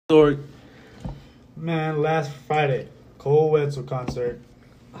Story. Man, last Friday, Cole Wetzel concert.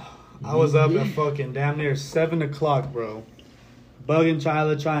 I was up at fucking damn near 7 o'clock, bro. Bugging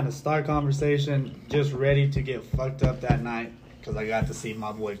Chyla, trying to start conversation, just ready to get fucked up that night because I got to see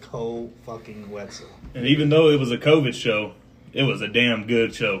my boy Cole fucking Wetzel. And even though it was a COVID show, it was a damn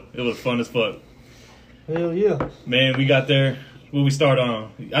good show. It was fun as fuck. Hell yeah. Man, we got there. What we start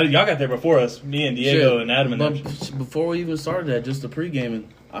on? Y'all got there before us. Me and Diego and Adam and them. Before we even started that, just the pregame,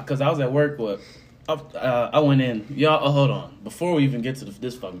 because I was at work. I went in. Y'all, hold on. Before we even get to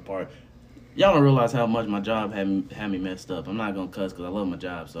this fucking part, y'all don't realize how much my job had me messed up. I'm not gonna cuss because I love my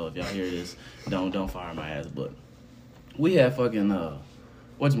job. So if y'all hear this, don't fire my ass. But we had fucking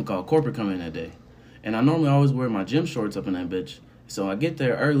corporate come in that day, and I normally always wear my gym shorts up in that bitch. So I get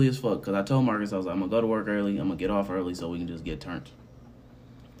there early as fuck because I told Marcus I was like, I'm gonna go to work early. I'm gonna get off early so we can just get turned.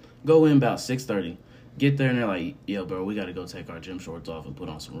 Go in about 6:30. Get there and they're like, yo, bro, we gotta go take our gym shorts off and put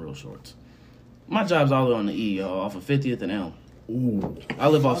on some real shorts. My job's all the way on the E, y'all, off of 50th and Elm. Ooh, I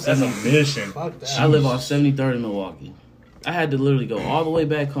live off that's 70. a mission. I live off 73rd in Milwaukee. I had to literally go all the way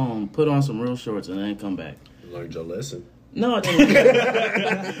back home, put on some real shorts, and then come back. You learned your lesson. No, I didn't.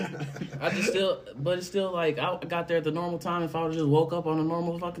 But it's still like I got there at the normal time if I would just woke up on a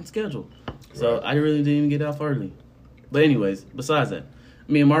normal fucking schedule. So I really didn't even get off early. But anyways, besides that,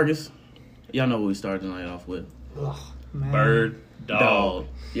 me and Marcus, y'all know what we started the night off with. Ugh, man. Bird, dog.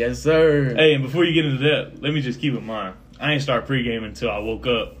 Yes, sir. Hey, and before you get into that, let me just keep in mind, I ain't start pregame until I woke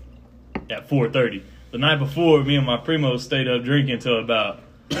up at 4:30. The night before, me and my primos stayed up drinking until about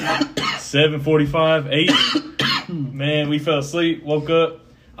 7:45, 8. Man, we fell asleep, woke up.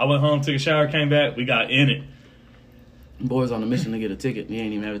 I went home, took a shower, came back. We got in it. Boys on a mission to get a ticket. You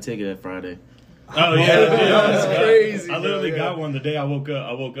ain't even have a ticket that Friday. Oh, yeah. That's crazy. I literally got one the day I woke up.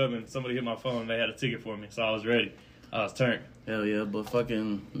 I woke up and somebody hit my phone and they had a ticket for me. So I was ready. I was turned. Hell yeah, but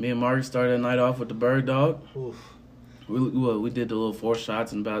fucking me and Marcus started the night off with the bird dog. Oof. We did the little 4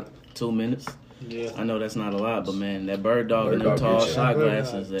 shots in about 2 minutes. Yeah. I know that's not a lot, but man, that bird dog and them Bird dog tall gets you. shot Bird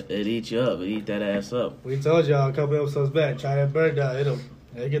glasses, it eat you up. It eat that ass up. We told y'all a couple episodes back, try that bird dog. It'll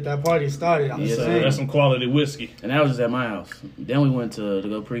get that party started. I'm Yes, just sir. saying. That's some quality whiskey. And that was just at my house. Then we went to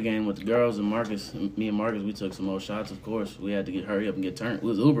go pregame with the girls and Marcus. Me and Marcus, we took some more shots, of course. We had to hurry up and get turned. We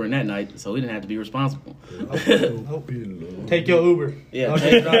was Ubering that night, so we didn't have to be responsible. Take your Uber. Yeah,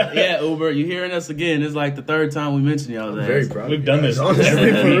 yeah, Uber. You hearing us again. It's like the 3rd time we mentioned y'all that. Very proud. We've done this honestly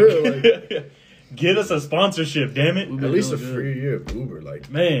every for real. Like, Get us a sponsorship, damn it. at least a free year of Uber. Like,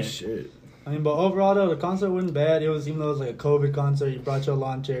 Man. shit. I mean, but overall though, the concert wasn't bad. It was, even though it was like a COVID concert, you brought your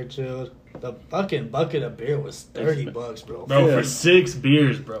lawn chair, chilled. The fucking bucket of beer was $30, bro. Bro, Yeah. for 6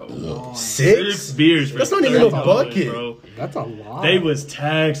 beers, bro. Oh, 6? Beers for That's not even a $30, bucket. bro. That's a lot. They was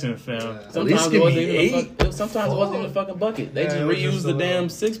taxing, fam. At least give me 8. Sometimes it wasn't even a fucking bucket. They Yeah, just it was reused just the a damn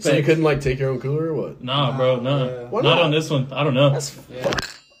little- 6-pack. So you couldn't, like, take your own cooler or what? Nah, bro, nah. yeah. Why Not not? on this one. I don't know. That's Yeah.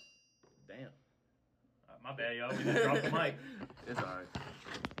 Damn. My bad, y'all. We just dropped the mic. It's alright.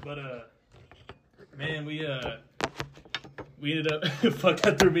 But, man, we ended up, fuck,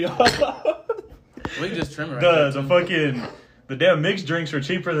 that threw me off. We can just trim it right there. The damn mixed drinks were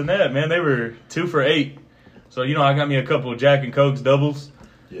cheaper than that, man. They were 2 for $8. So, I got me a couple of Jack and Cokes doubles.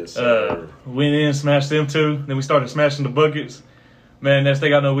 yes, sir. Went in, smashed them 2. Then we started smashing the buckets. Man, next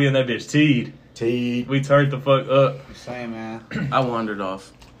thing I know, we in that bitch teed. We turned the fuck up. Same, man. I wandered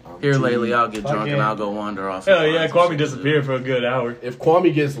off. Here lately, I'll get drunk and I'll go wander off. Hell yeah, Kwame disappeared for a good hour. If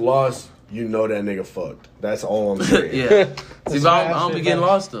Kwame gets lost, you know that nigga fucked. That's all I'm saying. Yeah. See, but I don't be shit, getting man.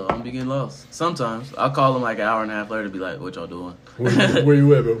 lost, though. I don't be getting lost. Sometimes. I'll call him like an hour and a half later to be like, what y'all doing? Where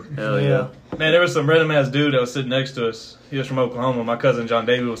you at, bro? Hell yeah. Man, there was some random ass dude that was sitting next to us. He was from Oklahoma. My cousin John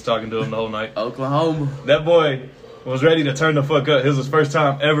David was talking to him the whole night. Oklahoma. That boy was ready to turn the fuck up. It was his first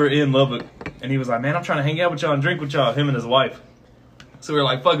time ever in Lubbock. And he was like, man, I'm trying to hang out with y'all and drink with y'all, him and his wife. So we were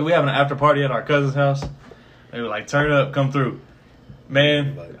like, fuck it, we having an after party at our cousin's house. They were like, turn up, come through.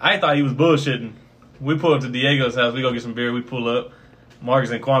 Man, I thought he was bullshitting. We pull up to Diego's house, we go get some beer, we pull up.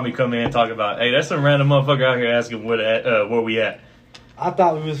 Marcus and Kwame come in and talk about, hey, that's some random motherfucker out here asking where we at. I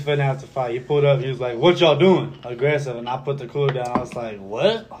thought we was finna have to fight. He pulled up. He was like, "What y'all doing?" Aggressive, and I put the cooler down. I was like,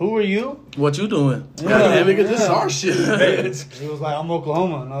 "What? Who are you?" What you doing? Yeah, nigga, this is our shit. He was like, "I'm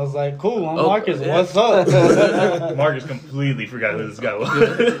Oklahoma," and I was like, "Cool, I'm Oh, Marcus. yeah. What's up?" Marcus completely forgot who this guy was.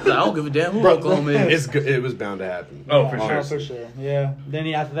 I don't give a damn who Oklahoma is. It's good. It was bound to happen. Oh, for Yeah, sure. for sure. Yeah. Then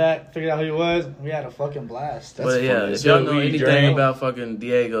after that, figured out who he was. We had a fucking blast. But yeah, funny. if y'all So know we anything drank. about fucking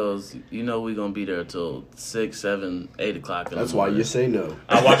Diego's, you know we gonna be there till 6, 7, 8 o'clock. That's why you say no.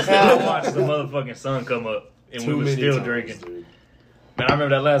 I watched the motherfucking sun come up, and we were still drinking. Dude. Man, I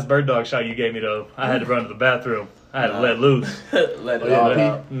remember that last bird dog shot you gave me, though. I had to run to the bathroom. I had to let loose. Let it yeah, all Pete.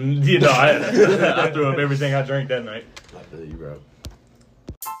 out. You know, I threw up everything I drank that night. I feel you, bro.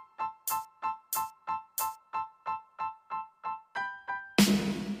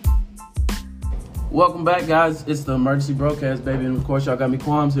 Welcome back, guys. It's the emergency broadcast, baby, and of course, y'all got me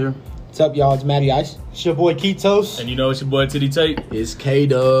Qualms here. What's up, y'all? It's Matty Ice. It's your boy Ketos. And you know it's your boy Titty Tate. It's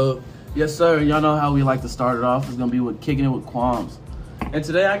K-Dub. Yes, sir. Y'all know how we like to start it off. It's gonna be with kicking it with Qualms. And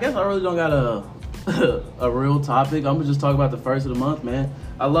today, I guess I really don't got a real topic. I'm gonna just talk about the first of the month, man.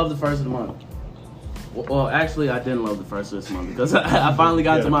 I love the first of the month. Well, actually, I didn't love the first of this month because I finally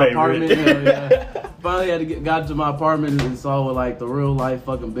got to my apartment. Hell yeah. Finally had to got to my apartment and saw what like the real life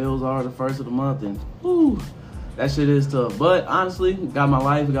fucking bills are the first of the month, and whew, that shit is tough. But honestly, got my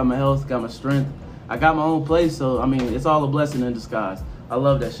life, got my health, got my strength. I got my own place, so I mean, it's all a blessing in disguise. I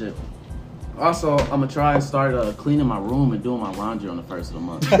love that shit. Also, I'm gonna try and start cleaning my room and doing my laundry on the first of the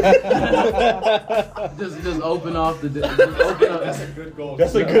month. just open off the. Just open up. That's a good goal.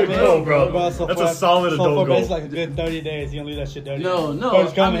 That's a good goal, bro. So That's far- a solid so adult far, goal. It's like a good 30 days. You don't leave that shit dirty. No.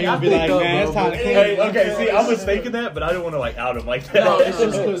 First coming, I you'll be pick like, up, man, it's bro, time to but- clean. Hey, okay, see, I was faking that, but I didn't want to like out him like that. No, It's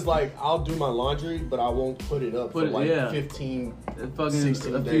just because, like, I'll do my laundry, but I won't put it up Put for, it- like, yeah. 15, Fucking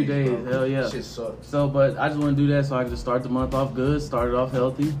 16 a few days. bro. Hell yeah. Shit sucks. So, but I just want to do that so I can just start the month off good, start it off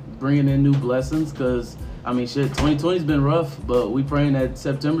healthy, bringing in new blessings. Cause I mean, shit, 2020's been rough, but we praying that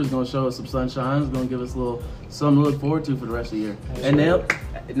September's gonna show us some sunshine. It's gonna give us a little something to look forward to for the rest of the year. And then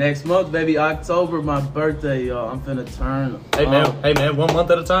next month, baby, October, my birthday, y'all. I'm finna turn. Hey man, 1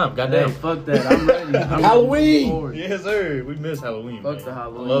 month at a time. Hey, Goddamn. fuck that. I'm ready. I'm Halloween! ready to move forward. Yes, sir. We miss Halloween. Fuck man. the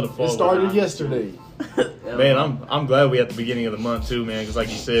Halloween. I love the fall. It started man. yesterday. Man, I'm glad we at the beginning of the month too, man. Because like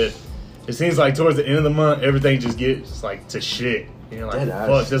you said, it seems like towards the end of the month, everything just gets like to shit. You know, like Dead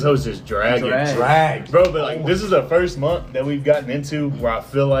fuck, ass. this host just dragging. Drag. Bro, but like this is the first month that we've gotten into where I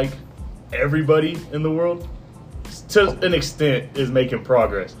feel like everybody in the world, to an extent, is making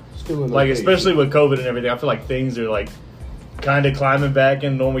progress. Still in Like okay. especially with COVID and everything, I feel like things are like kind of climbing back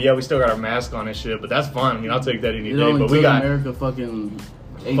in normal. Yeah, we still got our mask on and shit, but that's fine. I mean, I'll take that any It day. only But we took got America fucking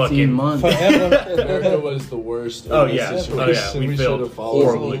 18 Fucking- months. America was the worst. Oh, in this yeah. situation. Oh, yeah. We failed should've followed.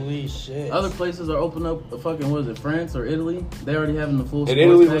 horribly. Holy shit. Other places are opening up. Fucking what is it? France or Italy? They already having the full. And sports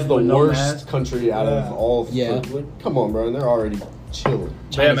Italy back was the with no worst mask. country out of Yeah. all. Yeah. Like, come on, bro. They're already chilling.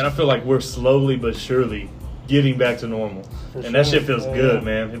 Man, I feel like we're slowly but surely getting back to normal. And that sure. shit feels Yeah. good,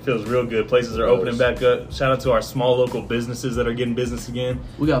 man. It feels real good. Places are opening back up. Shout out to our small local businesses that are getting business again.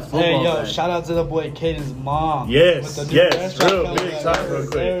 We got football. Hey, yo, back. shout out to the boy Caden's mom. Yes, With the new yes, restaurant real coming big up. time, real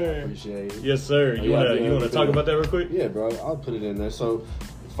quick. Sir. Appreciate it. Yes, sir. You Yeah, wanna yeah, you wanna we talk do. about that real quick? Yeah, bro. I'll put it in there. So,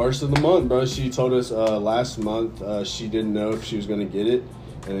 first of the month, bro. She told us last month she didn't know if she was gonna get it,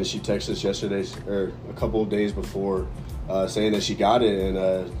 and then she texted us yesterday or a couple of days before saying that she got it,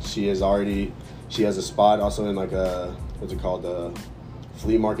 and she has a spot also in like a what's it called,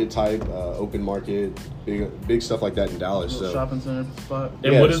 flea market type, open market, big stuff like that in Dallas. Little So. shopping center spot.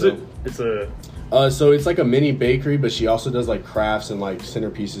 And Yeah, what is so- it? It's a So it's like a mini bakery, but she also does like crafts and like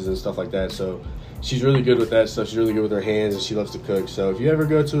centerpieces and stuff like that. So she's really good with that stuff. She's really good with her hands, and she loves to cook. So if you ever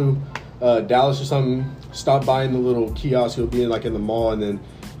go to Dallas or something, stop by in the little kiosk. You'll be in like in the mall, and then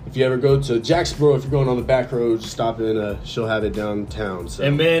if you ever go to Jacksboro, if you're going on the back road, just stop in. She'll have it downtown. So.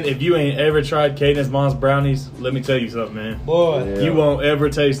 and man, if you ain't ever tried Caden's mom's brownies, let me tell you something, man. Boy. Yeah. You won't ever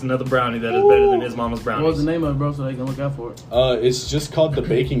taste another brownie that is better than his mama's What was brownies. the name of it, bro, so they can look out for it? It's just called the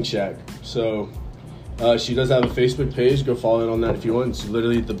Baking Shack. So she does have a Facebook page. Go follow it on that if you want. It's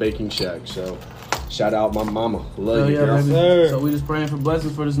literally the Baking Shack. So shout out my mama. Love Hell you, yeah, girl. baby. Sir. So we just praying for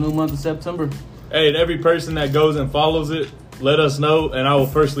blessings for this new month of September. Hey, and every person that goes and follows it, let us know, and I will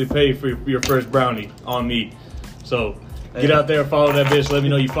personally pay for your first brownie on me. So get out there, follow that bitch. Let me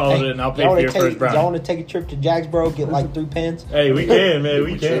know you followed it, and I'll pay for your first Y'all brownie. want to take a trip to Jacksboro, get like 3 pens? Hey, we can, man.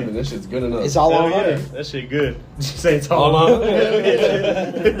 We We tripping. can. This shit's good enough. It's all Hell on yeah, her. that shit good. You say it's all All on.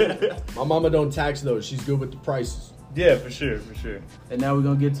 My mama don't tax though. She's good with the prices. Yeah, for sure, for sure. And now we're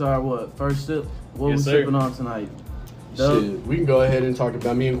gonna get to our first sip. What Yes, we sir. sipping on tonight? Doug? Shit, we can go ahead and talk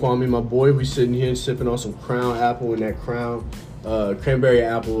about me and Kwame, my boy. We sitting here sipping on some Crown Apple and that Crown cranberry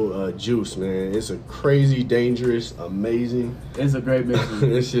apple juice, man. It's a crazy, dangerous, amazing. It's a great mix.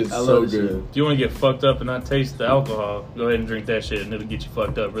 This shit's I love so this good. shit. If you want to get fucked up and not taste the alcohol, go ahead and drink that shit, and it'll get you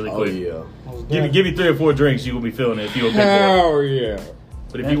fucked up really Oh quick. yeah. Give you 3 or 4 drinks, you will be feeling it if you okay for it. Hell yeah.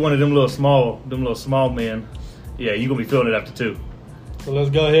 But if you wanted them little small men, yeah, you gonna be feeling it after 2. So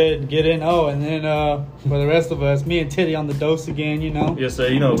let's go ahead and get in. Oh, and then for the rest of us, me and Titty on the dose again, you know. Yes, sir.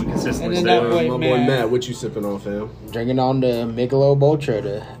 You know we consistently And stay then that on. way- My boy man. Matt, what you sipping on, fam? Drinking on the Michelob Ultra,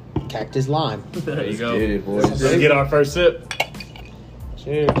 the Cactus Lime. There you go. Get it, boys. Let's get our first sip.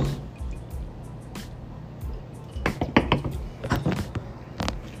 Cheers.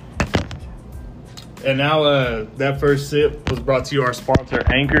 And now that first sip was brought to you our sponsor,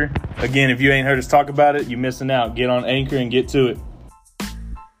 Anchor. Again, if you ain't heard us talk about it, you're missing out. Get on Anchor and get to it.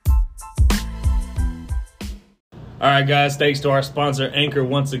 All right, guys, thanks to our sponsor, Anchor,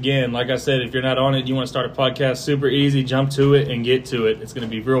 once again. Like I said, if you're not on it, you want to start a podcast, super easy. Jump to it and get to it. It's going to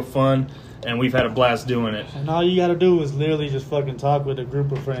be real fun, and we've had a blast doing it. And all you got to do is literally just fucking talk with a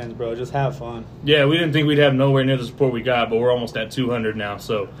group of friends, bro. Just have fun. Yeah, we didn't think we'd have nowhere near the support we got, but we're almost at 200 now,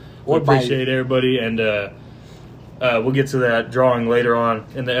 so we appreciate everybody, and we'll get to that drawing later on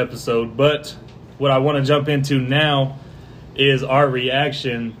in the episode. But what I want to jump into now is our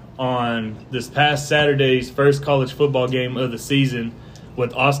reaction on this past Saturday's first college football game of the season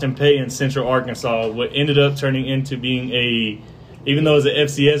with Austin Peay and Central Arkansas. What ended up turning into being even though it was an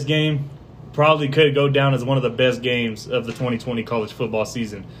FCS game, probably could go down as one of the best games of the 2020 college football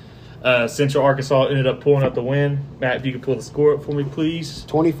season. Central Arkansas ended up pulling out the win. Matt, if you could pull the score up for me, please.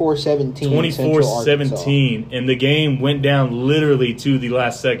 24-17. 24-17. And the game went down literally to the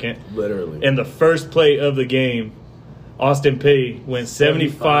last second. Literally. And the first play of the game, Austin Peay went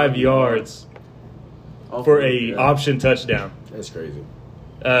 75 yards for a option touchdown. That's crazy.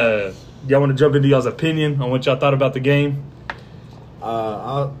 Y'all want to jump into y'all's opinion on what y'all thought about the game?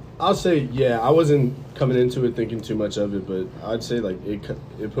 I'll say, yeah, I wasn't coming into it thinking too much of it, but I'd say like it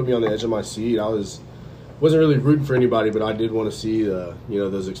put me on the edge of my seat. I wasn't really rooting for anybody, but I did want to see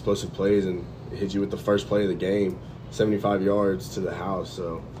those explosive plays and hit you with the first play of the game, 75 yards to the house.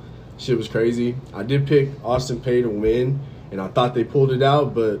 So shit was crazy. I did pick Austin Peay to win, and I thought they pulled it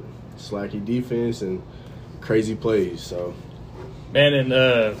out, but slacky defense and crazy plays. So man, and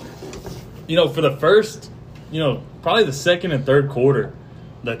for the first, probably the second and third quarter,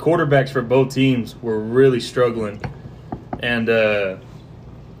 the quarterbacks for both teams were really struggling. And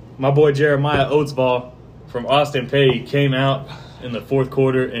my boy Jeremiah Oatsball from Austin Peay came out in the fourth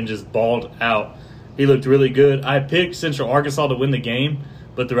quarter and just balled out. He looked really good. I picked Central Arkansas to win the game,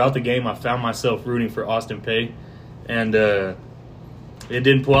 but throughout the game I found myself rooting for Austin Peay. And it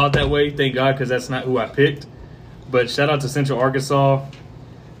didn't pull out that way, thank God, because that's not who I picked. But shout out to Central Arkansas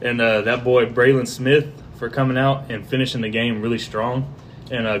and that boy Braylon Smith for coming out and finishing the game really strong.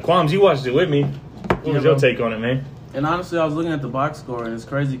 And Qualms, you watched it with me. What was your take on it, man? And honestly, I was looking at the box score, and it's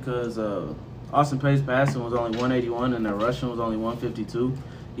crazy because Austin Peay's passing was only 181, and their rushing was only 152.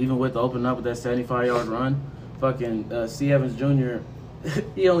 Even with the open up with that 75-yard run, fucking C. Evans Jr.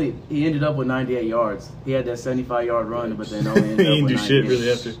 he ended up with 98 yards. He had that 75-yard run, but then only ended he up didn't with do shit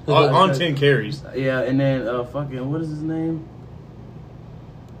really after on 10 carries. Yeah, and then what is his name?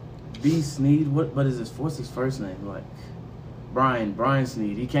 B. Sneed. What's his first name? Like Brian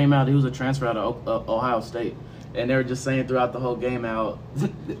Sneed. He came out. He was a transfer out of Ohio State, and they were just saying throughout the whole game how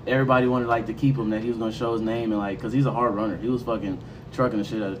everybody wanted to keep him, that he was going to show his name and because he's a hard runner. He was fucking trucking the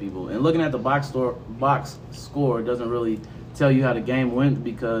shit out of people. And looking at the box score doesn't really tell you how the game went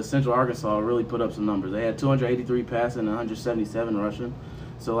because Central Arkansas really put up some numbers. They had 283 passing and 177 rushing,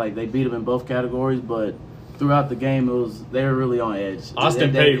 so they beat them in both categories. But throughout the game, they were really on edge.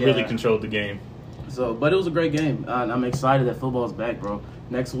 Austin Peay really controlled the game. So, but it was a great game. I'm excited that football's back, bro.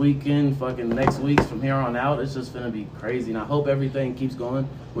 Next weekends from here on out, it's just gonna be crazy. And I hope everything keeps going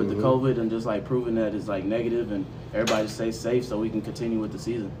with the COVID and just proving that it's negative and everybody stays safe so we can continue with the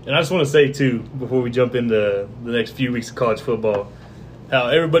season. And I just want to say too, before we jump into the next few weeks of college football, how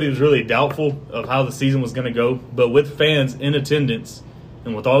everybody was really doubtful of how the season was gonna go, but with fans in attendance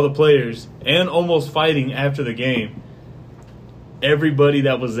and with all the players and almost fighting after the game, everybody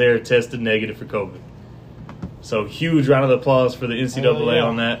that was there tested negative for COVID. So huge round of applause for the NCAA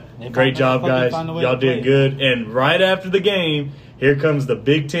on that. Great job, guys. Y'all did good. And right after the game, here comes the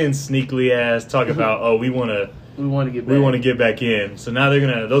Big Ten sneakily ass talking about, we want to get back in. So now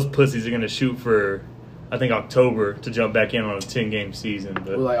those pussies are gonna shoot for, I think, October to jump back in on a 10-game season.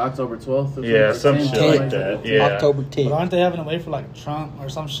 But October 12th? Or yeah, some shit like that. Yeah. October 10th. But aren't they having to wait for Trump or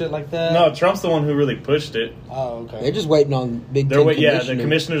some shit like that? No, Trump's the one who really pushed it. Oh, okay. They're just waiting on Big Ten commissioner. The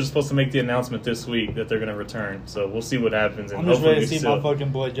commissioners are supposed to make the announcement this week that they're going to return. So we'll see what happens. And I'm just ready to see my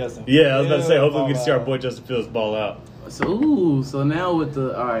fucking boy Justin. Yeah, I was about to say, hopefully we can see our boy Justin Fields ball out. So now with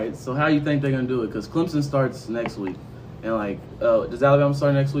so how you think they're going to do it? Because Clemson starts next week. And does Alabama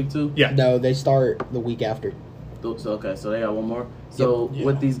start next week too? Yeah. No, they start the week after. So they got one more. So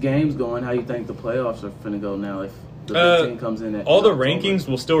with these games going, how you think the playoffs are finna go now? If the Big Ten comes in, all the rankings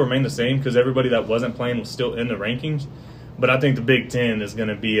will still remain the same because everybody that wasn't playing was still in the rankings. But I think the Big Ten is going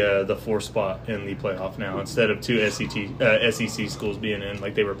to be the 4th spot in the playoff now instead of 2 SEC schools being in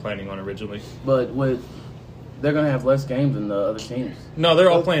like they were planning on originally. But they're going to have less games than the other teams. No, they're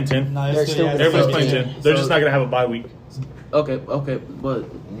all playing 10. No, everybody's playing 10. They're just not going to have a bye week. Okay, but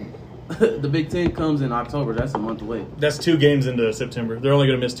The Big Ten comes in October. That's a month away. That's 2 games into September. They're only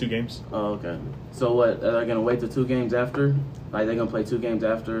going to miss 2 games. Oh, okay. So what? Are they gonna wait the 2 games after? Like they're gonna play 2 games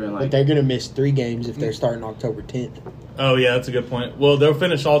after, and like But they're gonna miss 3 games if they're starting October 10th. Oh yeah, that's a good point. Well, they'll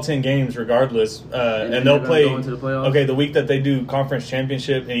finish all 10 games regardless, then and they'll they're play. gonna go into the playoffs? Okay, the week that they do conference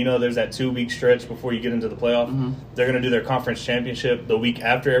championship, and there's that 2-week stretch before you get into the playoff. Mhm. They're going to do their conference championship the week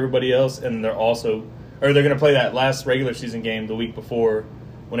after everybody else, and they're going to play that last regular season game the week before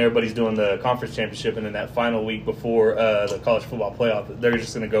when everybody's doing the conference championship, and then that final week before the college football playoff, they're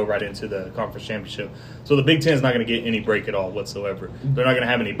just going to go right into the conference championship. So the Big Ten is not going to get any break at all whatsoever. They're not going to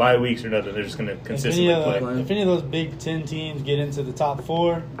have any bye weeks or nothing. They're just going to consistently play. If any of those Big Ten teams get into the top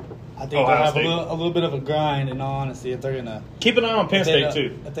 4, I think Ohio they'll have State. a little bit of a grind. In all honesty, if they're gonna Keep an eye on Penn State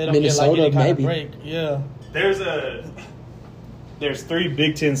too. if they don't Minnesota, get like any kind maybe. of break, yeah. There's 3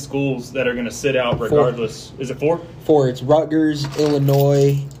 Big Ten schools that are going to sit out regardless. Is it 4? 4, it's Rutgers,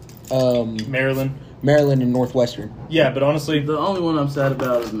 Illinois, Maryland. Maryland, and Northwestern. Yeah, but honestly, the only one I'm sad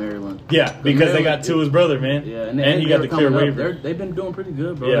about is Maryland. yeah, because they got Tua's brother, man. Yeah, and he got the clear waiver. They've been doing pretty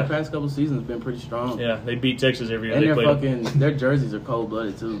good, bro. Yeah. The past couple seasons have been pretty strong. Yeah, they beat Texas every year And they their played them. fucking their jerseys are cold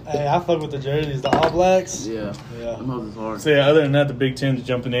blooded too. Hey, I fuck with the jerseys, the All Blacks. Yeah, Yeah. them hoes is hard. So yeah, other than that, the Big Ten's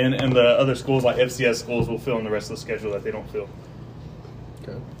jumping in, and the other schools like FCS schools will fill in the rest of the schedule that they don't fill.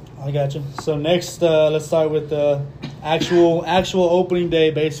 I got you. So next, let's start with the actual opening day,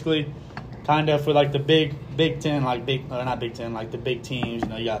 basically, kind of for like the Big Ten, like not Big Ten, like the big teams.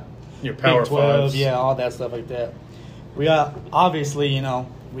 You got Your Power Big 12, Fives. yeah, all that stuff like that. We got obviously,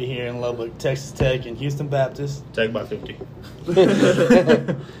 we here in Lubbock, Texas Tech and Houston Baptist. Tag by 50.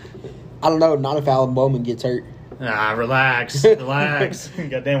 I don't know, not if Alan Bowman gets hurt. Relax.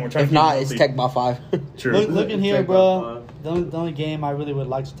 Goddamn, we're trying If to not, keep it's healthy. Tech by 5. True. Looking here, Tech by bro, the only game I really would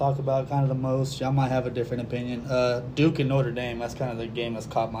like to talk about kind of the most, y'all might have a different opinion, Duke and Notre Dame. That's kind of the game that's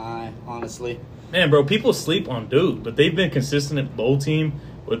caught my eye, honestly. Man, bro, people sleep on Duke, but they've been consistent at bowl team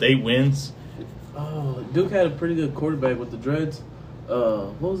with 8 wins. Oh, Duke had a pretty good quarterback with the dreads.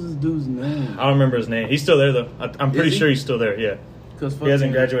 What was this dude's name? I don't remember his name. He's still there though. I'm pretty he? sure he's still there. Yeah, Cause he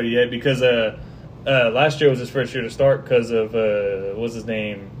hasn't graduated yet because last year was his first year to start because of what's his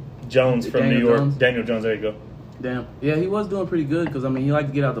name, Jones from Daniel New York. Jones? Daniel Jones. There you go. Damn. Yeah, he was doing pretty good because he liked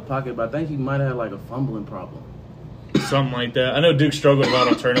to get out the pocket, but I think he might have had like a fumbling problem. Something like that. I know Duke struggled a lot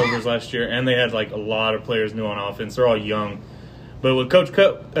on turnovers last year, and they had like a lot of players new on offense. They're all young, but with Coach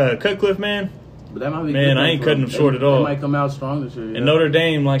Cutcliffe, man, But that might be. a Man, good I thing ain't for cutting them. them short at all. They might come out strong this year. Yeah. and Notre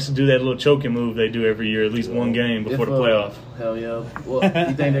Dame likes to do that little choking move they do every year, at least one game before the playoff. Hell yeah. Well, you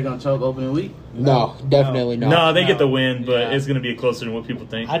think they're gonna choke opening week? No, definitely not. No, they get the win, but Yeah. it's going to be closer than what people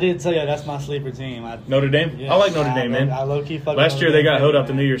think. I did tell you that's my sleeper team. Notre Dame? Yeah, I like Notre Dame, man. I low key fucking Last Notre year they Dame got held heavy, out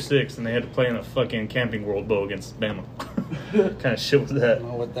the man. New Year's Six, and they had to play in a fucking Camping World Bowl against Bama. Kind of shit was I that? don't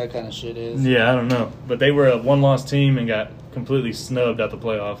know what that kind of shit is. Yeah, I don't know. But they were a one-loss team and got completely snubbed out the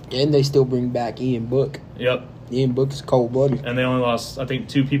playoff. And they still bring back Ian Book. Yep. Ian Book is cold-blooded. And they only lost, I think,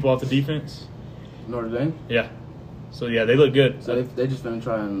 2 people off the defense. Notre Dame. Yeah. So, yeah, they look good. So they just gonna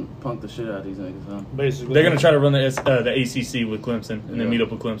try and punk the shit out of these niggas, huh? Basically, They're going to try to run the ACC with Clemson and then Yeah. meet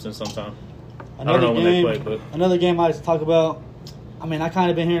up with Clemson sometime. Another I don't know game, when they play, but another game I like to talk about. I mean, I kind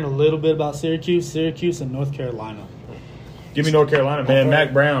of been hearing a little bit about Syracuse and North Carolina. give me North Carolina, man. Okay.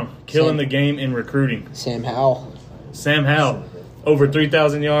 Mac Brown killing Sam. the game in recruiting. Sam Howell. Sam Howell, over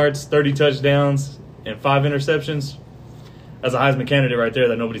 3,000 yards, 30 touchdowns, and 5 interceptions. That's a Heisman candidate right there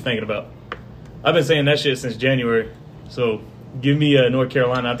that nobody's thinking about. I've been saying that shit since January. So give me North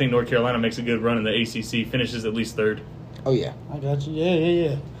Carolina. I think North Carolina makes a good run in the ACC, finishes at least 3rd. Oh, yeah. I got you.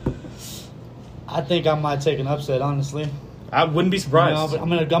 Yeah. I think I might take an upset, honestly. I wouldn't be surprised. No, but I'm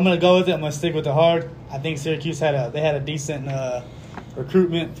gonna go with it. I'm gonna stick with the hard. I think Syracuse had a decent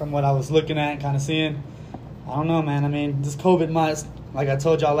recruitment from what I was looking at and kind of seeing. I don't know, man. I mean, this COVID might, like I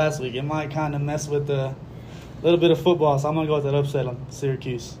told y'all last week, it might kind of mess with a little bit of football. So I'm gonna go with that upset on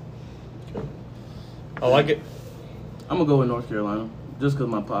Syracuse. I like it. I'm gonna go with North Carolina just because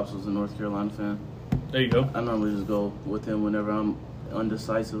my pops was a North Carolina fan. There you go. I normally just go with him whenever I'm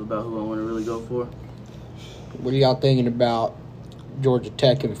undecisive about who I want to really go for. What are y'all thinking about Georgia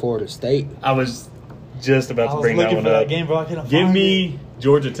Tech and Florida State? I was just about I to was bring that looking one for that up. game, bro. I couldn't Give find me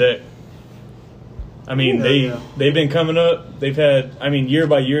Georgia Tech. I mean, they've been coming up. They've had, year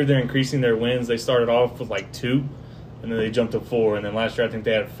by year, they're increasing their wins. They started off with like 2, and then they jumped to 4. And then last year, I think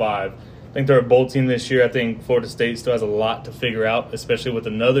they had 5. I think they're a bowl team this year. I think Florida State still has a lot to figure out, especially with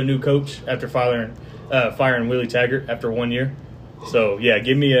another new coach after firing Willie Taggart after 1 year. So, yeah,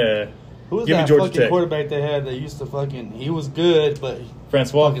 give me Who was give me that Georgia fucking Tech. quarterback they had that used to fucking? He was good, but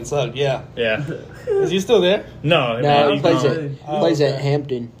Francois. Fucking suck. Yeah. Yeah. Is he still there? No, No, man, he he's plays gone. at Oh, plays okay. at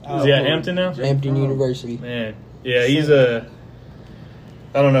Hampton, Is he at Hampton now? Hampton University. Man, yeah, he's a.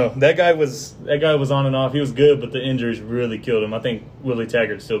 I don't know. That guy was on and off. He was good, but the injuries really killed him. I think Willie Taggart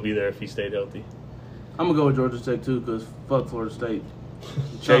would still be there if he stayed healthy. I'm gonna go with Georgia Tech too, cause fuck Florida State.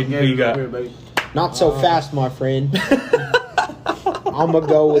 Jay, who you got? Here, baby. Not so fast, my friend. I'm gonna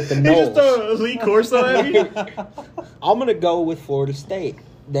go with the You just Noles. throw Lee Corso at me? I'm gonna go with Florida State.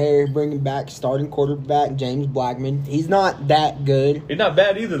 They're bringing back starting quarterback James Blackman. He's not that good, He's not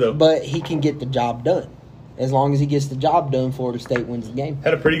bad either, though. but he can get the job done. As long as he gets the job done, Florida State wins the game.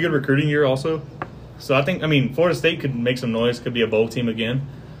 Had a pretty good recruiting year also. So I mean, Florida State could make some noise, could be a bowl team again.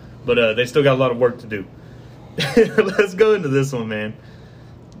 But they still got a lot of work to do. Let's go into this one, man.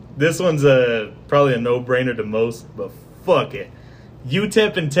 This one's probably a no-brainer to most, but fuck it.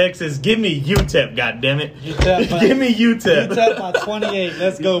 UTEP in Texas. Give me UTEP, goddammit. Give me UTEP. UTEP by 28.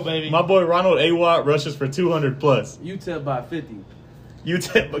 Let's go, baby. My boy Ronald A. Watt rushes for 200 plus. UTEP by 50.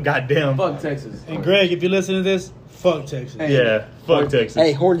 UTEP, goddamn. Fuck Texas. And Greg, if you listen to this, fuck Texas. Yeah, fuck Texas.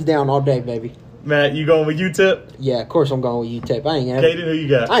 Hey, horns down all day, baby. Matt, you going with UTEP? Yeah, of course I'm going with UTEP. Caden, who you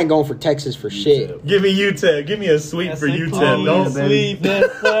got? I ain't going for Texas for shit. Give me UTEP. Give me a sweep Yes, for sir. UTEP. Oh, Don't sweep,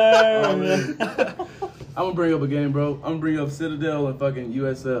 yes, sir. I'm gonna bring up a game, bro. I'm gonna bring up Citadel and fucking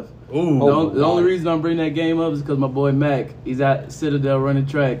USF. Ooh. The only reason I'm bringing that game up is because my boy Mac, he's at Citadel running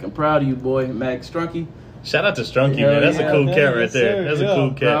track. I'm proud of you, boy, Mac Strunky. Shout out to Strunky, Hell man. That's yeah, a cool man. cat right Yes, there. sir. That's Yeah. a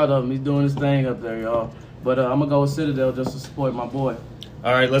cool Proud cat. of him. He's doing his thing up there, y'all. But I'm gonna go with Citadel just to support my boy.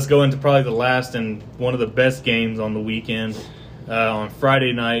 All right, let's go into probably the last and one of the best games on the weekend. On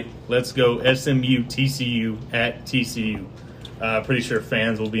Friday night, let's go SMU TCU at TCU. Pretty sure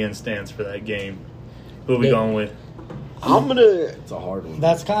fans will be in stands for that game. Who are we Yeah. going with? I'm gonna It's a hard one.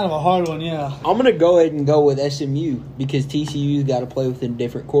 That's kind of a hard one, yeah. go ahead and go with SMU because TCU's got to play with a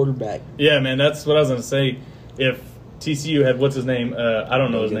different quarterback. Yeah, man, that's what I was going to say. If TCU had, what's his name? I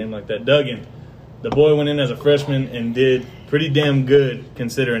don't know his name like that. Duggan. The boy went in as a freshman and did pretty damn good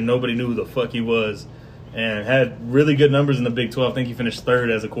considering nobody knew who the fuck he was and had really good numbers in the Big 12. I think he finished third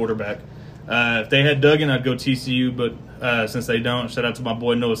as a quarterback. If they had Duggan, I'd go TCU, but since they don't, shout out to my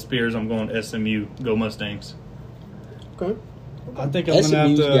boy Noah Spears. I'm going SMU. Go Mustangs. Okay. I think I'm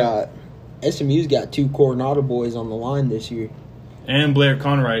going to have to. SMU's got two Coronado boys on the line this year. And Blair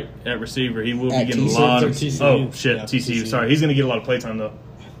Conwright at receiver. He will be At getting a TCU. lot of TCU. Oh, shit, Yeah, TCU. TCU. Sorry, he's going to get a lot of playtime, though.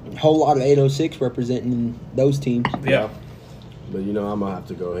 Whole lot of 806 representing those teams. Yeah. But I'm gonna have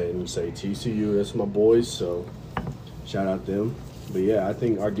to go ahead and say TCU. That's my boys, so shout out them. But yeah, I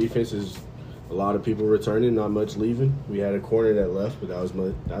think our defense is a lot of people returning, not much leaving. We had a corner that left, but that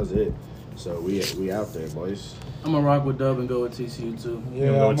was it. So we out there, boys. I'm gonna rock with Dub and go with TCU too. Yeah,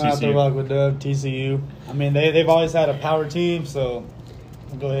 You'll go I'm with going to have to TCU. rock with Dub, TCU. I mean, they've always had a power team, so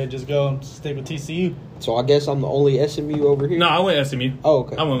I'll go ahead and just go and stick with TCU. So I guess I'm the only SMU over here. No, I went SMU. Oh,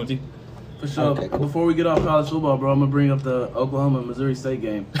 okay. I went with you. For sure. Okay, cool. Before we get off college football, bro, I'm gonna bring up the Oklahoma Missouri State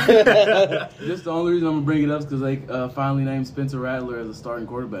game. Just the only reason I'm gonna bring it up is because they finally named Spencer Rattler as a starting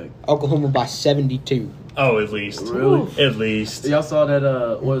quarterback. Oklahoma by 72. Oh, at least. Really? At least. Y'all saw that?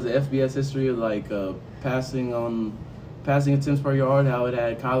 What was the FBS history of like passing attempts per yard? How it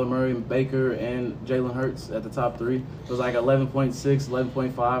had Kyler Murray, Baker, and Jalen Hurts at the top three. It was like 11.6,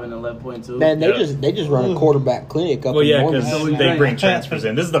 11.5, and 11.2. Man, they Yeah. just run a quarterback clinic up Well, in yeah, Norman. because So we they think- bring transfers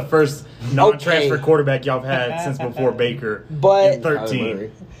in. This is the first non-transfer Okay. quarterback y'all have had since before Baker. But- in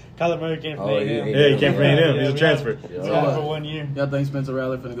 13. Kyler Murray came from Oh, A&M. he Yeah, he came from A&M. He's a we transfer. He's got for 1 year. Y'all think Spencer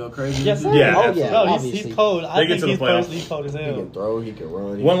Rattler finna go crazy? Yes, sir. Yeah, Oh, absolutely. yeah. No, obviously. he's cold. They I get think to the he's playoffs. personally cold as He hell. can throw, he can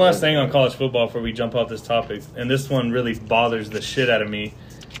run. he One can last run. thing on college football before we jump off this topic, and this one really bothers the shit out of me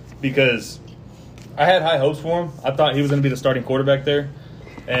because I had high hopes for him. I thought he was going to be the starting quarterback there,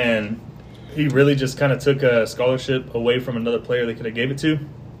 and he really just kind of took a scholarship away from another player they could have gave it to.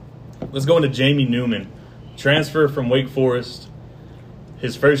 Let's go into Jamie Newman, transfer from Wake Forest.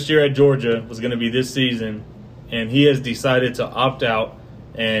 His first year at Georgia was going to be this season, and he has decided to opt out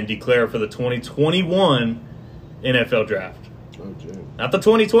and declare for the 2021 NFL draft. Oh, Jim. Not the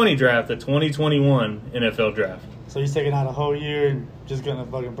 2020 draft, the 2021 NFL draft. So he's taking out a whole year and just gonna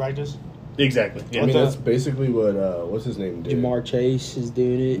fucking practice. Exactly. I Yeah. mean, the- that's basically what what's his name did. Jamar Chase is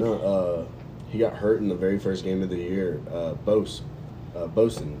doing it. No, he got hurt in the very first game of the year.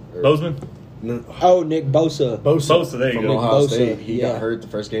 Bosen. Bozeman? No, Oh, Nick Bosa. Bosa, there you from go. Ohio Bosa, State. He yeah. got hurt the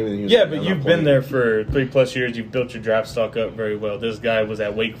first game, and he was Yeah, like, but "I'm you've not been playing." there for 3+ years. You've built your draft stock up very well. This guy was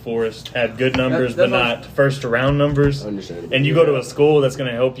at Wake Forest, had good numbers, That's but not first-round numbers. Understandable. And you go to a school that's going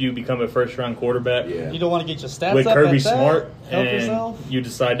to help you become a first-round quarterback. Yeah. You don't want to get your stats With up Kirby at that? Smart, Help and yourself. you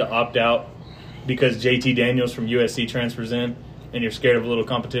decide to opt out because JT Daniels from USC transfers in. and you're scared of a little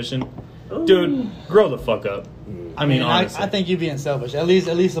competition, dude, grow the fuck up. I mean, honestly. I think you're being selfish. At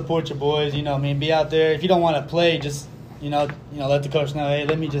least support your boys. You know, what I mean, be out there. If you don't want to play, just let the coach know. Hey,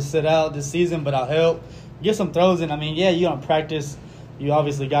 let me just sit out this season, but I'll help. Get some throws in. I mean, yeah, you're gonna practice. You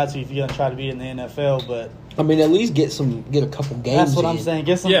obviously got to if you're gonna try to be in the NFL, but I mean, at least get a couple games. that's what I'm in. saying.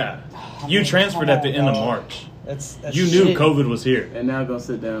 Get some. Yeah, you transferred at the end of March. That's You knew COVID was here, And now gonna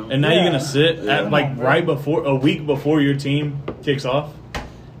sit down. and now you're gonna sit Yeah. at right before a week before your team kicks off.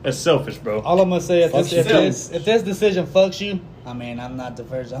 That's selfish, bro. All I'm gonna say is Fuck if you. this decision fucks you, I mean, I'm not the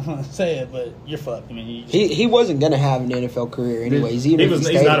first I'm gonna say it, but you're fucked. I mean, He wasn't gonna have an NFL career anyways. Even if He's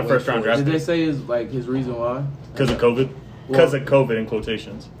stayed not a away first from round it. draft Did they pick say his reason why? because of COVID. Because of COVID in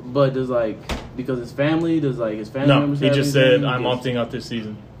quotations. But does because his family his family No, members he have just anything? said I'm Because opting out this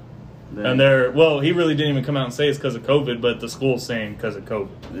season. they- And he really didn't even come out and say it's because of COVID, but the school's saying because of COVID.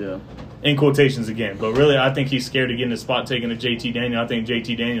 yeah. In quotations again. But really, I think he's scared of getting his spot taken to JT Daniel. I think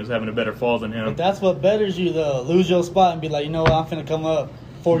JT Daniel's having a better fall than him. but that's what betters you though. Lose your spot and be like, you know what, I'm finna come up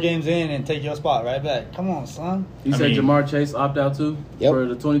 4 games in and take your spot right back. Come on, son. You I said mean- Jamar Chase opt out too Yep. for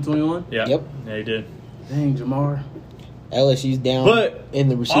the 2021. Yeah. Yep. Yeah, he did. Dang, Jamar. LSU's down But in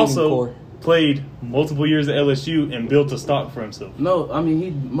the receiving also core. played multiple years at LSU and built a stock for himself. No, I mean he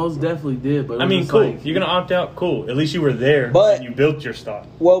most definitely did. But it I was mean, just cool. like- You're going to opt out? Cool. At least you were there But- and you built your stock.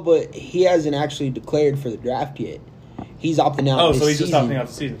 Well, but he hasn't actually declared for the draft yet. He's opting out. Oh, this so he's just season. opting out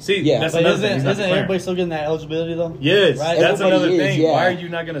the season. See, Yeah. that's But another thing. He's isn't not declaring. everybody still getting that eligibility though? Yes, Right? that's Everybody another is, thing. yeah. Why are you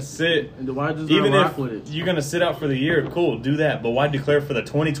not going to sit? Why just Even not rock if with it? you're going to sit out for the year, cool, do that. But why declare for the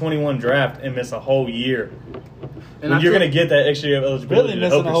 2021 draft and miss a whole year? And When I you're feel- going to get that extra year of eligibility Really to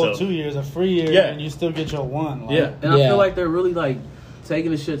missing help a whole yourself. 2 years, a free year, Yeah. and you still get your one. Like, Yeah. And I Yeah. feel like they're really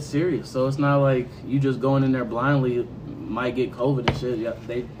taking the shit serious. So it's not like you just going in there blindly might get COVID and shit. Yeah,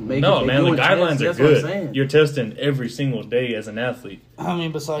 they make No, they man, the doing guidelines tests. are That's what I'm good. saying. You're testing every single day as an athlete. I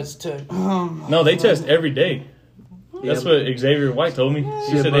mean, besides tech. No, they test every day. That's Yeah, what Xavier White told me. He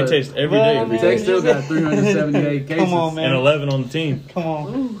Yeah, said they but- test every But, day, I every mean, day, They still got 378 cases. Come on, man. and 11 on the team. Come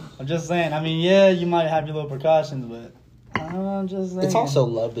on. I'm just saying. I mean, yeah, you might have your little precautions, but I'm just saying. It's also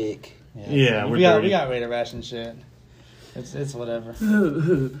Lubbock. Yeah, we we're got dirty. we got Raider ration shit. It's whatever.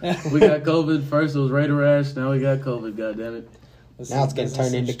 We got COVID. First it was Raider rash. Now we got COVID. God damn it, Now it's gonna This is turn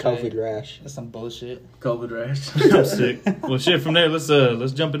some into straight- COVID rash. That's some bullshit. COVID rash. I'm sick. Well, shit. From there, let's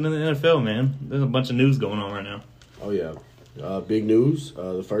jump into the NFL, man. There's a bunch of news going on right now. Oh yeah, big news.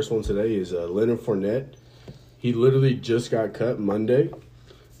 The first one today is Leonard Fournette. He literally just got cut Monday,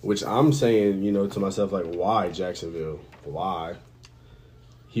 which I'm saying, to myself, like, why Jacksonville? Why?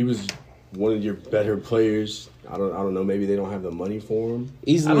 He was one of your better players. I don't know. Maybe they don't have the money for him. I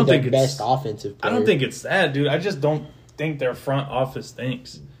Easily don't their think it's- best offensive player. I don't think it's that, dude. I just don't think their front office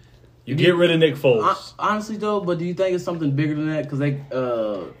thinks. You get rid of Nick Foles. Honestly, though, but do you think it's something bigger than that?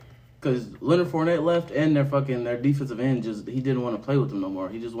 Because Leonard Fournette left and their defensive end he didn't want to play with them no more.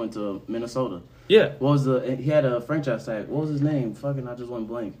 He just went to Minnesota. Yeah. He had a franchise tag. What was his name? Fucking, I just went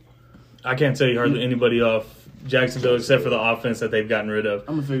blank. I can't tell you hardly anybody off Jacksonville except for the offense that they've gotten rid of.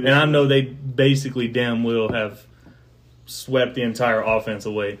 I'm gonna figure And this I out. know they basically damn well have swept the entire offense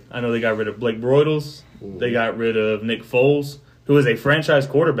away. I know they got rid of Blake Bortles. They got rid of Nick Foles, who is a franchise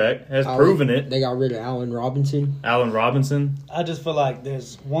quarterback, has proven it. They got rid of Allen Robinson. Allen Robinson. I just feel like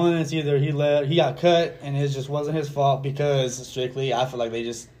there's one. It's either he got cut and it just wasn't his fault because strictly I feel like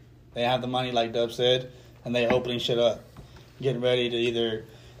they have the money like Dub said and they opening shit up, getting ready to either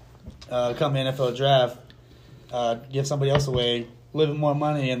come NFL draft, give somebody else away, a little bit more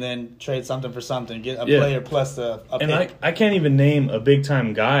money, and then trade something for something, get a player plus a And pick. I can't even name a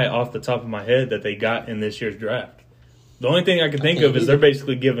big-time guy off the top of my head that they got in this year's draft. The only thing I can think of is they're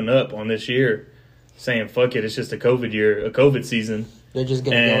basically giving up on this year, saying, fuck it, it's just a COVID year, a COVID season. They're just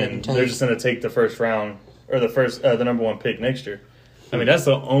going to go ahead and tank. They're just going to take the first round or the number one pick next year. I mean, that's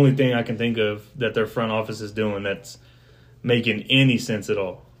the only thing I can think of that their front office is doing that's making any sense at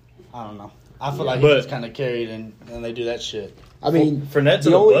all. I don't know. I feel like But- he just kind of carried and they do that shit. I mean, Fournette to the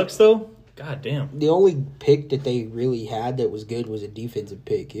the only- Bucks though, god damn. the only pick that they really had that was good was a defensive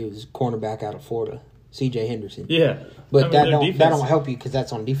pick. It was cornerback out of Florida, C.J. Henderson. Yeah, But I mean, that their don't defense- help you because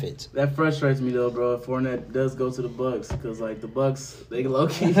that's on defense. That frustrates me though, bro. If Fournette does go to the Bucks, because the Bucks they low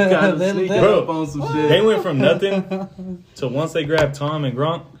key kind of They- sneaking they- up on some shit. They went from nothing to once they grabbed Tom and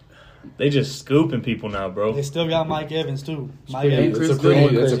Gronk, they just scooping people now, bro. They still got Mike Evans too. Mike pretty- Evans. Chris That's a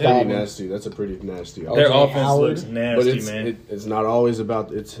pretty Chris Godwin. nasty. That's a pretty nasty. Okay, Their offense Howard. looks But nasty, man. it's not always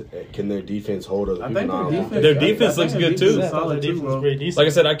about can their defense hold other I people. think No, I their don't defense, Their defense looks good, too. Yeah, I thought Solid their too, defense was bro. pretty decent. Like I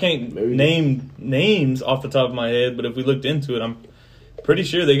said, I can't Maybe. name names off the top of my head, but if we looked into it, Pretty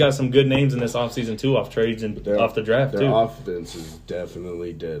sure they got some good names in this offseason too, off trades and off the draft their too. offense is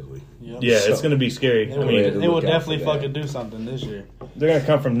definitely deadly. Yep. Yeah, So, it's going to be scary. They I will, mean, they will look out definitely for that. fucking do something this year. they're going to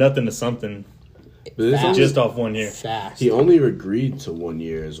come from nothing to something But it's Fast. only- just off 1 year. Fast. he only agreed to 1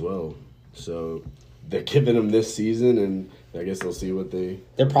 year as well. So they're giving him this season, and I guess they'll see what they.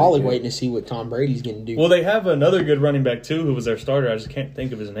 They're probably they waiting to see what Tom Brady's going to do. Well, they have another good running back too, who was their starter. I just can't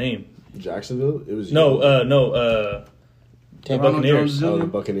think of his name. Jacksonville. It was The Tampa Buccaneers. Jones Oh, the Jr.?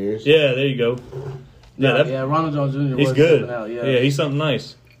 Buccaneers. Yeah, there you go. Yeah, Ronald Jones Jr. He's was good. stepping out, Yeah, he's something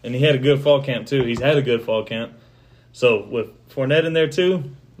nice, and he had a good fall camp too. He's had a good fall camp. So with Fournette in there too,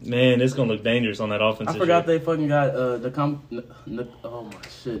 man, it's gonna look dangerous on that offense. I forgot they fucking got oh my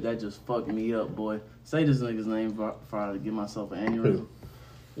shit, that just fucked me up, boy. Say this nigga's name before I give myself an aneurysm.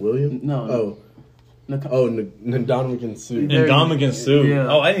 William. No. Ndamukong Suh. There you- Ndamukong Suh. yeah.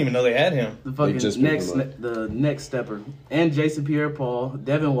 Oh, I didn't even know they had him. The fucking just picked him up. the next stepper. And Jason Pierre-Paul,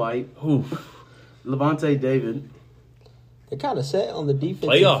 Devin White, Oof. Levante David. They're kind of set on the defense.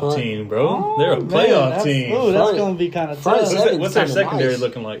 Playoff team, bro. They're a man, playoff that's, team. Ooh, that's Front- gonna be kind of front tough. seven. What's their kinda secondary nice.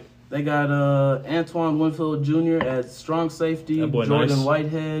 looking like? They got Antoine Winfield Jr. as strong safety, That boy Jordan nice.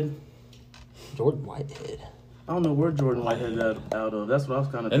 Whitehead. Jordan Whitehead. I don't know where Jordan Whitehead out of. That's what I was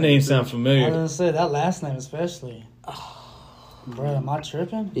kind of That name sound I was familiar. gonna say that last name especially. Bro, am I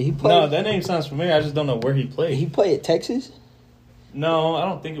tripping? Did he play? No, that name sounds familiar. I just don't know where he Did played. he play at Texas? No, I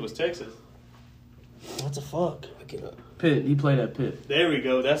don't think it was Texas. What the fuck? Look it up. Pitt. He played at Pitt. There we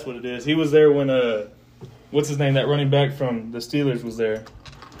go. That's what it is. He was there when what's his name? That running back from the Steelers was there.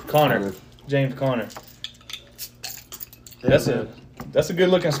 Connor. James Conner. That's a good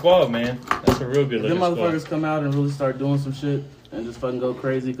looking squad, man. That's a real good If them looking motherfuckers squad. come out and really start doing some shit and just fucking go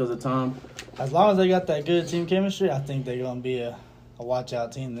crazy because of Tom. As long as they got that good team chemistry, I think they're gonna be a watch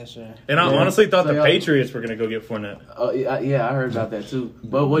out team this year. And I Yeah. honestly thought So the y'all- Patriots were gonna go get Fournette. Yeah, I heard about that too.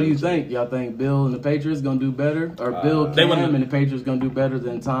 But what do you think? Y'all think Bill and the Patriots gonna do better, or Bill They Cam wouldn't- and the Patriots gonna do better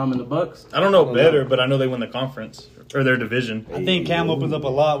than Tom and the Bucks? I don't know don't better, know. but I know they win the conference or their division. I think Cam opens up a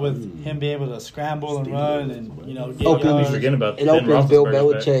lot with him being able to scramble and run and get Open- I'll be yards. forgetting about It Ben opens Bill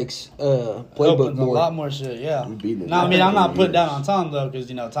Roethlisberger's back. Belichick's playbook Opens a more. lot more shit. Yeah. We beat them. No, I mean I'm not putting years. down on Tom though because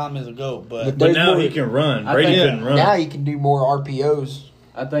Tom is a goat, but But But There's now more- he can run. I Brady think- couldn't run. Now you can do more RPOs.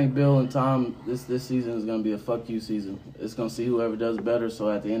 I think Bill and Tom this season is gonna be a fuck you season. It's gonna see whoever does better. So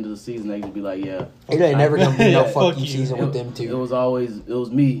at the end of the season, they can be like, yeah, It ain't never gonna be no Yeah, fuck fuck you you. season with them it two.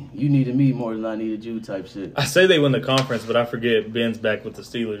 was me. You needed me more than I needed you, type shit. I say they win the conference, but I forget Ben's back with the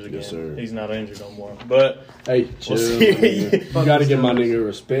Steelers again. Yes, sir. He's not injured no more. But Hey, chill. We'll see. man. You gotta give my nigga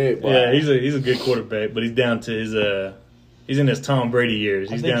respect. Boy. yeah, he's a good quarterback, but he's down to his he's in his Tom Brady years.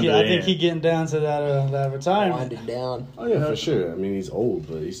 I He's think down he, to the I think end. he getting down to that retirement. Winded down. Oh yeah, for sure. I mean, he's old,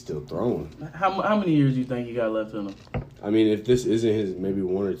 but he's still throwing. How many years you think you got left in him? I mean, if this isn't his, maybe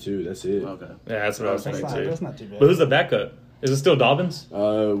 1 or 2. That's it. Okay. Yeah, that's what I was That's thinking not, too. that's not too bad. But who's the backup? Is it still Dobbins?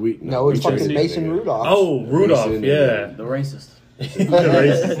 No, We it's fucking traded Mason that nigga. Rudolph. Oh, Rudolph. Mason, Yeah. The racist.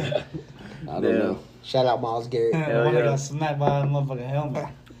 I don't Yeah. know. Shout out Miles Garrett. the Hell one that yeah. got smacked by a motherfucking helmet.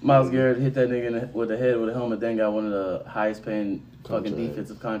 Miles Garrett hit that nigga with the head with a helmet. Then got one of the highest paying fucking Contract.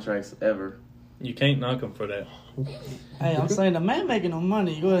 defensive contracts ever. You can't knock him for that. Hey, I'm saying the man making no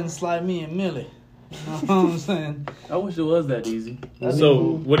money. Go ahead and slide me and Millie. You know what I'm saying? I wish it was that easy. So,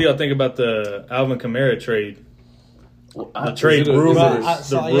 what do y'all think about the Alvin Kamara trade? Well, The trade Is it a- rumors. is it a- I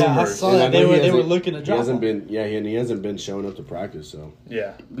saw, yeah, I rumors. saw And I that they know were he they were hasn't- looking to He drop hasn't him. been. Yeah, and he hasn't been showing up to practice. So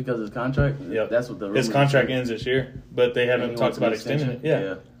Yeah. because his contract. Yep. That's what the His rumors contract say. ends this year, but they And haven't he talked wants an about extending it. extension.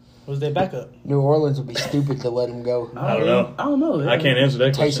 Yeah. Who's their backup? New Orleans would be stupid to let him go. I don't know. I don't know. I can't answer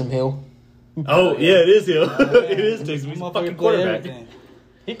that question. Taysom Hill. Oh, yeah, it is him. it is Taysom. He's a Motherfucker fucking play quarterback. everything.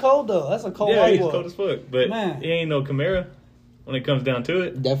 He cold though. That's a cold Yeah, white he's boy. cold as fuck. But Man. he ain't no Kamara when it comes down to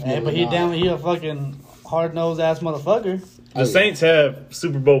it. Definitely. Hey, but he not. down. He a fucking hard nosed ass motherfucker. The Saints have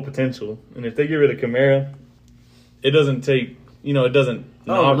Super Bowl potential, and if they get rid of Kamara, it doesn't take, it doesn't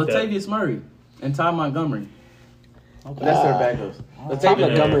Oh, knock that. Latavius Murray and Ty Montgomery. Okay. That's their backups. Tom Yeah.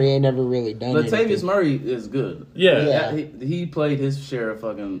 Montgomery ain't never really done Latavius anything. Murray is good. Yeah. Yeah. He played his share of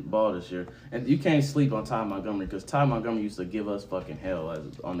fucking ball this year, and you can't sleep on Ty Montgomery because Ty Montgomery used to give us fucking hell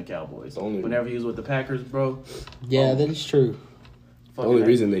on the Cowboys. Only- Whenever he was with the Packers, bro. Yeah, that is true. the only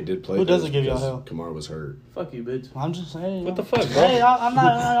reason they did play. Who doesn't was give y'all because hell? Kamara was hurt. Fuck you, bitch. I'm just saying. What the fuck, bro? Hey, I'm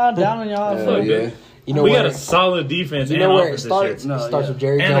not down on y'all. Hell fuck, yeah. dude. You know We where got a solid defense you and know where it offense starts? this year. No, It starts yeah. with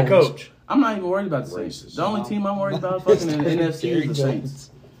Jerry And Jones. a coach. I'm not even worried about the Saints. Racist. The only team I'm worried about fucking in the NFC Jerry is the Saints.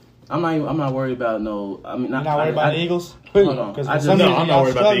 I'm not worried about no. I mean, You're not worried about the Eagles? Hold on. Because I for some just, reason I'm not y'all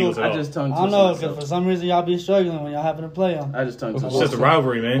worried about the struggle. Eagles at all. I just tongue I don't twisted know, because myself. for some reason y'all be struggling when y'all happen to play them. I just tongue It's twisted. just a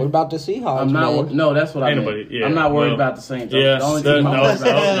rivalry, man. What about the Seahawks? I'm not. man? No, that's what I Ain't mean. nobody- yeah, I'm not worried well, about the Saints. Yeah, The only no, team I'm worried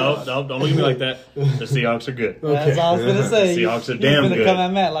about. no, don't look at me like that. The Seahawks are good. That's all I was gonna say. The Seahawks are You damn finna good. come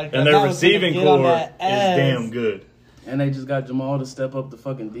at Matt like that. And their Matt was finna receiving get on core is that ass. damn good. And they just got Jamal to step up the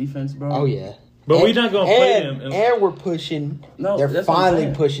fucking defense, bro. Oh yeah. But we're not gonna play and, them. And we're pushing. No, they're that's what I'm finally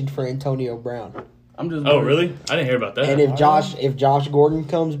saying. pushing for Antonio Brown. I'm just. Oh, worried. really? I didn't hear about that. And if Josh Gordon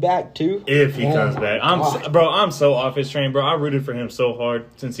comes back too, If he comes back, God. I'm so off his train, bro. I rooted for him so hard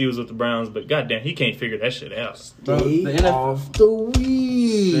since he was with the Browns, but goddamn, he can't figure that shit out. Bro, the Stay NFL, off the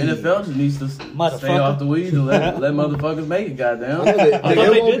weed. the NFL just needs to stay off the weed and let motherfuckers make it. Goddamn. No, the thought they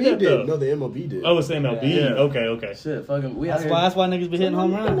MLB did that, though. No, the MLB did. Oh, it's the MLB. Yeah. Okay. Shit, fucking. We That's out why, here. that's why niggas be hitting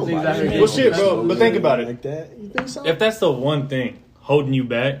home runs. Niggas out here Well, shit, getting- bro. But think about it. Like that? You think so? If that's the one thing holding you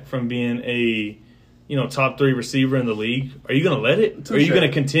back from being a, top 3 receiver in the league, are you gonna let it? Or are you Touche.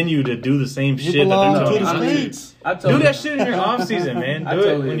 gonna continue to do the same You shit that belong they're to telling the you? I mean, streets. I told Do you- that shit in your off season, man. I Do it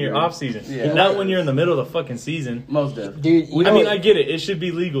totally when you're agree. off season, Yeah. not when you're in the middle of the fucking season. Most definitely. dude. You know I mean, what- I get it. It should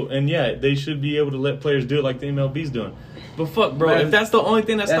be legal, and yeah, they should be able to let players do it like the MLB's doing. But fuck, bro, Man, if that's the only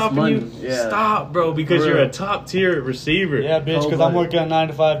thing that's that's stopping money. you, Yeah. stop, bro, because For you're real. a top tier receiver. Yeah, bitch, because Oh, I'm buddy. working a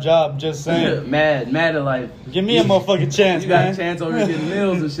 9-to-5 job. Just saying. mad at life. Give me a motherfucking chance, You got man. a chance over here getting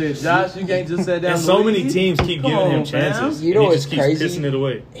meals and shit. Josh, you can't just sit down. And the so league. many teams keep Come giving him on, chances. fam. You know and he what's just keeps crazy? pissing it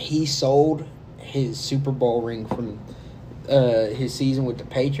away. he sold his Super Bowl ring from his season with the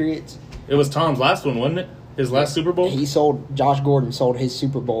Patriots. It was Tom's last one, wasn't it? His last Super Bowl? Josh Gordon sold his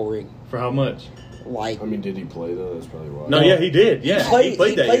Super Bowl ring. For how much? Like I mean, did he play though? That's probably why. No, yeah, he did. Yeah, he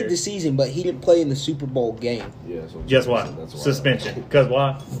played that year. the season, but he didn't play in the Super Bowl game. Yeah. So Guess why? That's why. Suspension. Because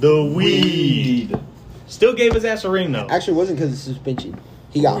why? The weed. Still gave his ass a ring, though. Actually, it wasn't because of suspension.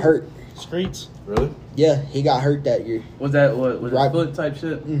 He got hurt. Streets. Really? Yeah, he got hurt that year. Was that what? Was Right. it foot type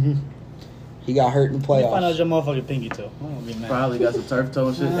shit? hmm He got hurt in the Find out playoffs. your motherfucking pinky toe. I don't get mad. Probably got some turf toe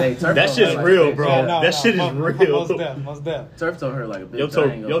and shit. Hey, turf That toe shit's hurt like real, a bitch. bro. Yeah. That shit is real. Most deaf. Turf toe hurt like a bitch. Your I toe,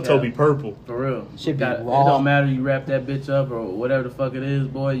 ain't gonna cap. be purple. For real. Should be It raw. don't matter. You wrap that bitch up or whatever the fuck it is,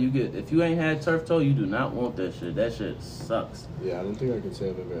 boy. You get if you ain't had turf toe, you do not want that shit. That shit sucks. Yeah, I don't think I could say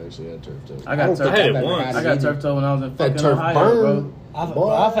I've ever actually had turf toe. I got don't turf. I had it I've ever once. had I it got either. turf toe when I was in That fucking turf Ohio, burn. bro.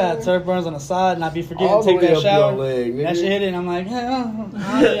 I've had turf burns on the side, and I be forgetting All to the take way that up shower. your leg, That nigga. shit hit it, and I'm like, I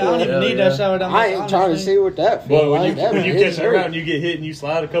don't even Hell need yeah. that shower. I ain't trying to see what that feels Boy, when like. That you is catch it hurt. around, you get hit and you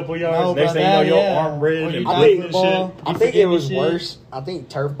slide a couple yards. No, Next bro, thing you know, that, your yeah. arm red Or and you dive bleeding for and the shit. ball. I You think it forget was shit. worse. I think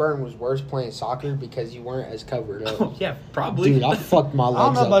turf burn was worse playing soccer because you weren't as covered up. Yeah, probably. Dude, I fucked my legs I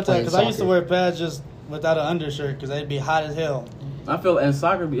don't know up about that playing because I used to soccer. wear pads just without an undershirt because they'd be hot as hell. I feel and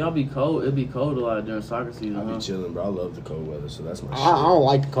soccer, y'all be cold. It'd be cold a lot during soccer season. I Huh? be chilling, bro. I love the cold weather, so that's my I shit. don't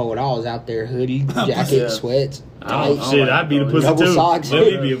like the cold. I was out there hoodie, jacket, Yeah. sweats, I don't tights. Shit, like I'd be the those. pussy Double too. socks.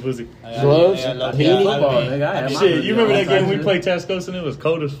 Let me be a pussy. Gloves, low-key, beanie. I'd be- Football, nigga. I had my Shit, hoodie you remember on, that game we shit. played Tascosa and it was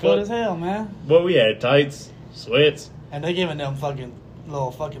cold as Cold as fuck? hell, man. Well, we had tights, sweats. And they giving them fucking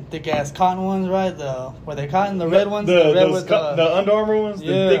little fucking thick ass cotton ones, right? Were they cotton? The red ones? The red with the Under Armour ones,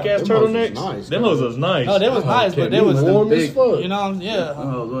 Yeah. the thick ass Them hoes was turtlenecks. nice, Them bro. hoes was nice. No, they was nice, but Kept they me was warm as big. fuck. You know, yeah.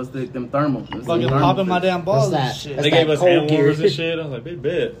 Oh, what's them thermal? It's Fucking them popping my thermals. damn balls and that? shit. That's They gave that us cold hand warmers gear. and shit. I was like, big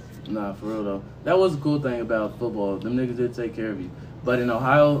bet. Nah, for real though. That was a cool thing about football. Them niggas did take care of you. But in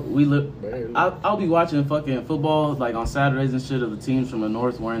Ohio, we look. Barely. I'll be watching fucking football like on Saturdays and shit of the teams from the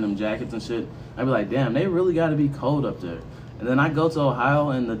north wearing them jackets and shit. I'd be like, damn, they really got to be cold up there. And then I go to Ohio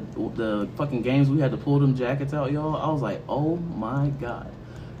and the fucking games we had to pull them jackets out, y'all. I was like, oh my god.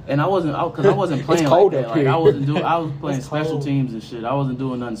 And I wasn't because I wasn't It's playing cold like that. up Like here. I was playing It's special cold. teams and shit. I wasn't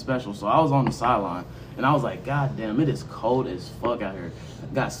doing nothing special, so I was on the sideline. And I was like, God damn, it is cold as fuck out here.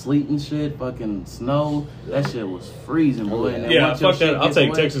 Got sleet and shit, fucking snow. That shit was freezing, boy. And then Yeah, once your fuck that. shit I'll gets take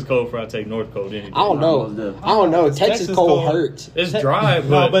wet- Texas cold before I take North cold any day. I don't know. I don't know. Texas cold hurts. It's dry, No,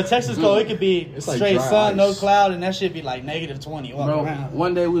 but, but Texas cold, it could be It's like straight dry sun, no ice. cloud, and that shit be like -20 walking Bro, around.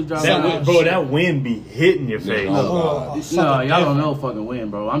 one day we was driving that around. wind, bro, that wind be hitting your face. Oh, No, something y'all don't different. know fucking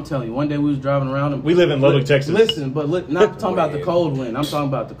wind, bro. I'm telling you, one day we was driving around. And We live in Lubbock, Texas. Listen, but not talking about the Wind. cold wind. I'm talking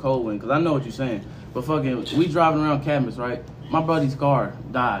about the cold wind because I know what you're saying. But fucking, we driving around Cadmus, right? My buddy's car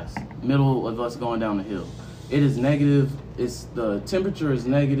dies middle of us going down the hill. It is negative. The temperature is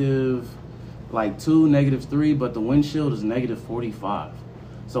negative, like 2, -3, but the windshield is -45.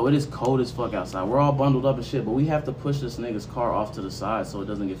 So it is cold as fuck outside. We're all bundled up and shit, but we have to push this nigga's car off to the side so it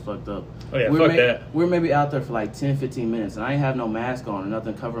doesn't get fucked up. Oh yeah, fuck that. We're maybe out there for like 10, 15 minutes, and I ain't have no mask on or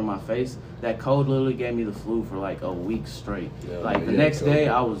nothing covering my face. That cold literally gave me the flu for like a week straight. Yeah, like the next day,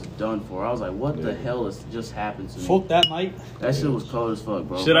 I was done for. I was like, what the hell has just happened to me? Fuck that, mate. That shit was cold as fuck,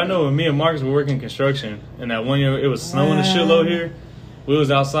 bro. Shit, I know when me and Marcus were working construction, and that one year it was snowing a shitload here. We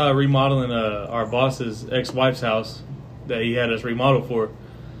was outside remodeling our boss's ex-wife's house that he had us remodel for.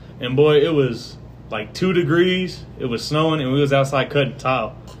 And boy, it was like 2 degrees. It was snowing, and we was outside cutting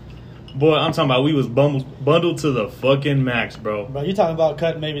tile. Boy, I'm talking about we was bundled to the fucking max, bro. Bro, you talking about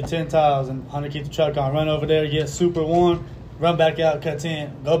cutting maybe 10 tiles and 100 keep the truck on, run over there, get super warm, run back out, cut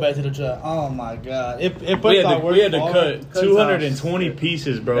 10, go back to the truck. Oh my god, it puts our work. We had to cut 220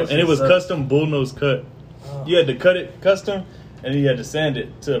 pieces, bro, and it was custom bullnose cut. You had to cut it custom, and then you had to sand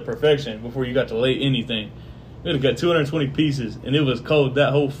it to perfection before you got to lay anything. We had to cut 220 pieces, and it was cold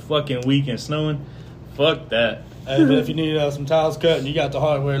that whole fucking week and snowing. Fuck that. Hey, but if you need some tiles cut and you got the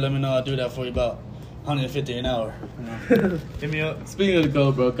hardware, let me know. I'll do that for you about $150 an hour. Hit me up. Speaking of the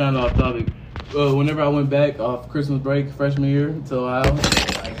cold, bro, kind of off topic. Whenever I went back off Christmas break freshman year to Ohio,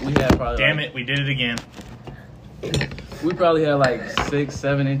 like, we had probably Damn it, we did it again. We probably had like 6,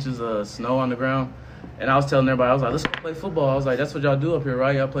 7 inches of snow on the ground. And I was telling everybody, I was like, let's go play football. I was like, that's what y'all do up here,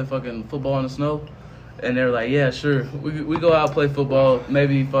 right? Y'all play fucking football in the snow? And they were like, yeah, sure. We go out, play football,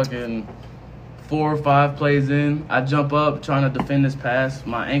 maybe fucking 4 or 5 plays in. I jump up trying to defend this pass.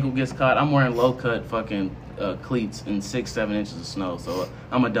 My ankle gets caught. I'm wearing low-cut fucking cleats in 6, 7 inches of snow. So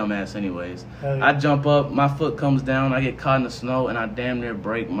I'm a dumbass anyways. Yeah. I jump up, my foot comes down, I get caught in the snow, and I damn near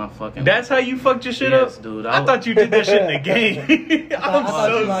break my fucking... That's how you fucked your shit Yes, up? dude. I thought you did that shit in the game. I'm I thought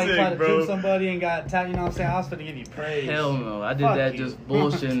so you like tried sick, to bro. shoot somebody and got tapped. You know what I'm saying? I was going to give you praise. Hell no. I did Fuck that you. just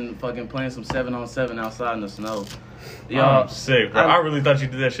bullshitting, fucking playing some 7-on-7 outside in the snow. I'm sick, bro. I really thought you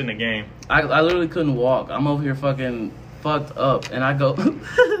did that shit in the game. I literally couldn't walk. I'm over here fucking fucked up, and I go...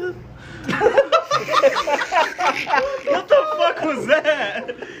 What the fuck was that?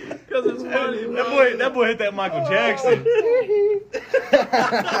 Because it's funny, That boy hit that Michael Jackson.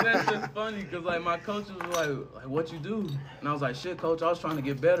 That's just funny because like my coaches were like, what you do? And I was like, shit, coach, I was trying to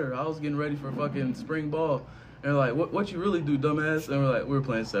get better. I was getting ready for fucking spring ball. And they're like, what you really do, dumbass? And we're like, we're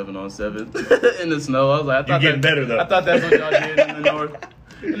playing 7-on-7 in the snow. I was like, You're getting better though. I thought that's what y'all did in the north.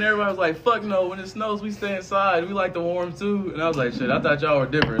 And everybody was like, fuck no, when it snows, we stay inside. We like to warm too. And I was like, shit, I thought y'all were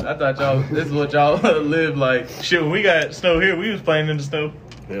different. I thought y'all, this is what y'all live like. Shit, when we got snow here, we was playing in the snow.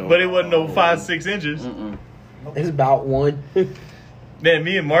 But it wasn't no 5-6 inches. Mm-mm. It's about 1. Man,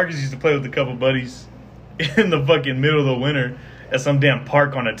 me and Marcus used to play with a couple buddies in the fucking middle of the winter at some damn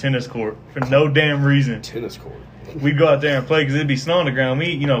park on a tennis court for no damn reason. Tennis court. We'd go out there and play because it'd be snow on the ground.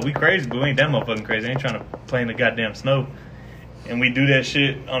 We crazy, but we ain't that motherfucking crazy. I ain't trying to play in the goddamn snow. And we do that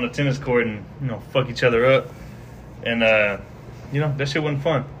shit on the tennis court and, fuck each other up. And, that shit wasn't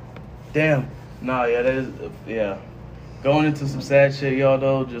fun. Damn. No, yeah, that is, yeah. Going into some sad shit, y'all,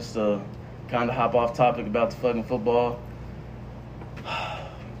 though, just to kind of hop off topic about the fucking football.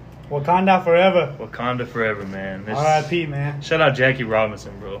 Wakanda forever. Wakanda forever, man. R.I.P., man. Shout out Jackie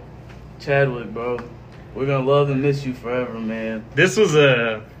Robinson, bro. Chadwick, bro. We're going to love and miss you forever, man. This was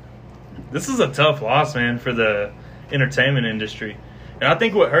a tough loss, man, for the entertainment industry. And I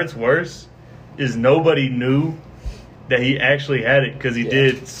think what hurts worse is nobody knew that he actually had it because he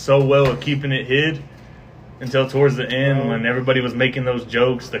did so well at keeping it hid until towards the end when everybody was making those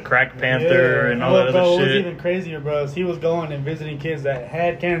jokes, the Crack Panther and all that other What was shit. even crazier, bro, is he was going and visiting kids that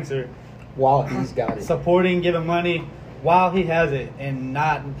had cancer, While he's got it. supporting, giving money while he has it, and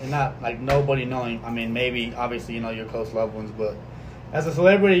not like nobody knowing. I mean, maybe obviously your close loved ones, but as a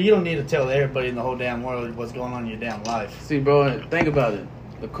celebrity, you don't need to tell everybody in the whole damn world what's going on in your damn life. See, bro, think about it.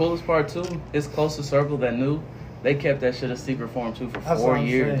 The coolest part, too, his closest circle that knew, they kept that shit a secret for him, too, for That's 4 what I'm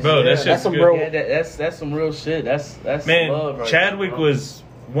years. saying. Bro, Yeah. that shit's That's some good. real- Yeah, that's some real shit. That's Man, love right Chadwick there, bro. was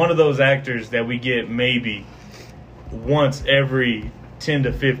one of those actors that we get maybe once every 10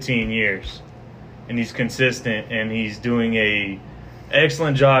 to 15 years. And he's consistent and he's doing a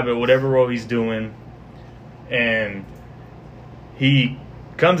excellent job at whatever role he's doing. And he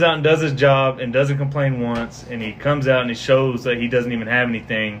comes out and does his job and doesn't complain once. And he comes out and he shows that he doesn't even have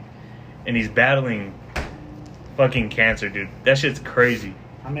anything. And he's battling fucking cancer, dude. That shit's crazy.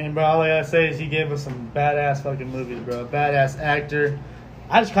 I mean, bro, all I gotta say is he gave us some badass fucking movies, bro. Badass actor.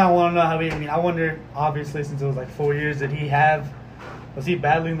 I just kind of want to know how he. I mean, I wonder. Obviously, since it was like 4 years, was he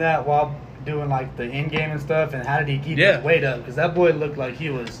battling that while doing like the in game and stuff? And how did he keep his weight up? Because that boy looked like he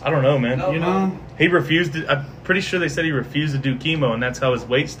was. I don't know, man. No. You know. He refused to, I'm pretty sure they said he refused to do chemo, and that's how his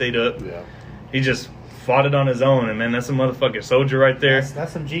weight stayed up. Yeah. He just fought it on his own, and man, that's a motherfucking soldier right there.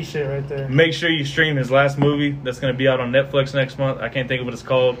 That's some G shit right there. Make sure you stream his last movie that's going to be out on Netflix next month. I can't think of what it's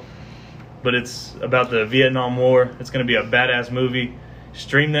called, but it's about the Vietnam War. It's going to be a badass movie.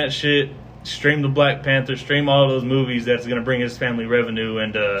 Stream that shit. Stream the Black Panther. Stream all those movies that's going to bring his family revenue.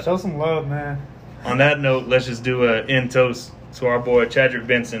 And show some love, man. On that note, let's just do a end toast to our boy Chadwick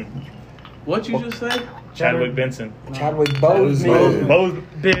Benson. What you just say? Chadwick Benson. Chadwick Boseman. Bose,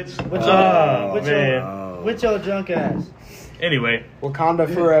 bitch. With your drunk ass. Anyway.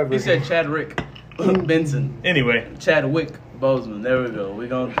 Wakanda forever. He said Chadwick Benson. Anyway. Chadwick Boseman. There we go. We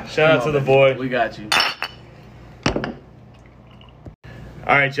gonna shout out to the boy. We got you.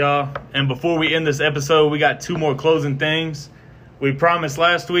 All right, y'all. And before we end this episode, we got 2 more closing things. We promised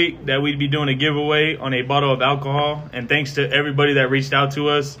last week that we'd be doing a giveaway on a bottle of alcohol. And thanks to everybody that reached out to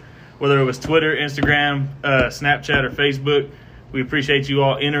us, whether it was Twitter, Instagram, Snapchat, or Facebook. We appreciate you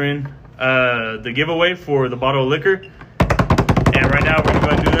all entering the giveaway for the bottle of liquor. And right now, we're going to go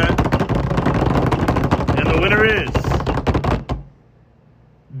ahead and do that. And the winner is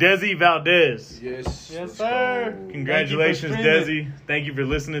Desi Valdez. Yes, sir. Congratulations, Thank you for Desi. Thank you for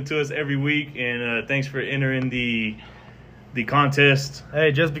listening to us every week. And thanks for entering the contest.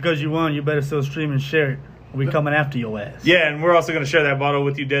 Hey, just because you won, you better still stream and share it. We coming after your ass. Yeah, and we're also going to share that bottle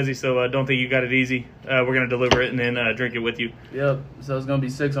with you, Desi, so don't think you got it easy. We're going to deliver it and then drink it with you. Yep. So it's going to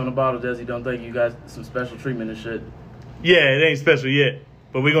be 6 on the bottle, Desi. Don't think you got some special treatment and shit. Yeah, it ain't special yet,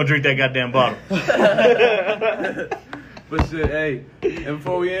 but we're going to drink that goddamn bottle. But shit, hey, and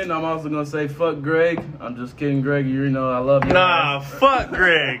before we end, I'm also going to say fuck Greg. I'm just kidding, Greg. You know I love you. Nah, fuck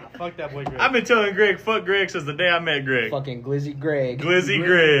Greg. Fuck that boy, Greg. I've been telling Greg, fuck Greg since the day I met Greg. Fucking Glizzy Greg. Glizzy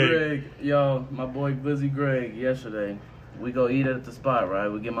Greg. Yo, my boy Glizzy Greg, yesterday, we go eat at the spot, right?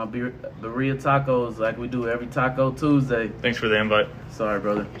 We get my birria tacos like we do every Taco Tuesday. Thanks for the invite. Sorry,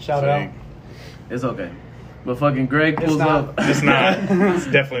 brother. Shout out. It's okay. But fucking Greg pulls up. It's not. It's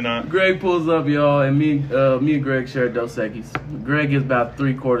definitely not. Greg pulls up, y'all, and me and Greg share Dos Equis. Greg is about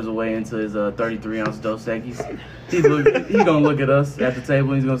 3/4 away into his 33-ounce Dos Equis. He gonna look at us at the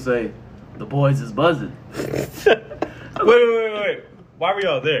table and he's gonna say, "The boys is buzzing." Wait. Why were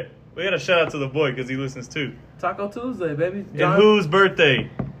y'all there? We got to shout out to the boy because he listens too. Taco Tuesday, baby. And whose birthday?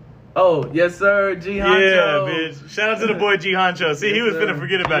 Oh, yes, sir. G Honcho. Yeah, bitch. Shout out to the boy G Honcho. See, he was finna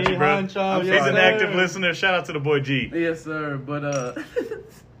forget about you, bro. He's an active listener. Shout out to the boy G. Yes, sir. But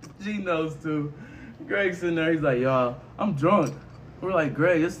G knows too. Greg's sitting there. He's like, y'all, I'm drunk. We're like,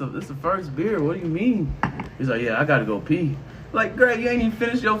 Greg, it's the first beer. What do you mean? He's like, yeah, I gotta go pee. Like, Greg, you ain't even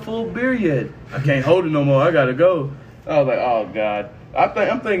finished your full beer yet. I can't hold it no more. I gotta go. I was like, oh God.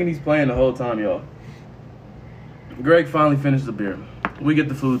 I'm thinking he's playing the whole time, y'all. Greg finally finished the beer. We get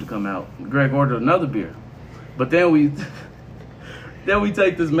the food to come out. Greg ordered another beer. But then we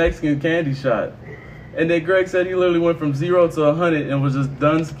take this Mexican candy shot. And then Greg said he literally went from 0 to 100 and was just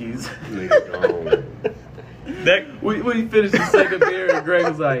Dunskies. We finished the second beer and Greg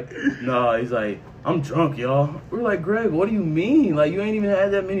was like, no, he's like, I'm drunk, y'all. We're like, Greg, what do you mean? Like, you ain't even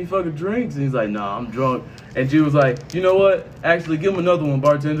had that many fucking drinks. And he's like, nah, I'm drunk. And G was like, you know what? Actually, give him another one,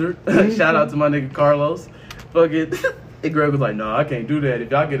 bartender. Shout out to my nigga Carlos. Fuck it. And Greg was like, no, I can't do that.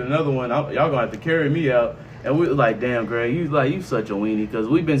 If y'all get another one, y'all gonna have to carry me out. And we was like, damn, Greg, you such a weenie. Because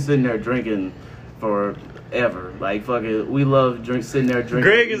we've been sitting there drinking forever. Like, fuck it, we love sitting there drinking.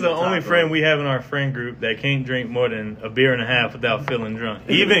 Greg is the only friend we have in our friend group that can't drink more than a beer and a half without feeling drunk.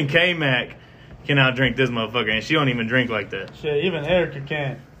 Even K-Mac can outdrink this motherfucker, and she don't even drink like that. Shit, even Erica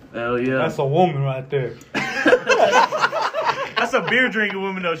can. Hell yeah. That's a woman right there. That's a beer drinking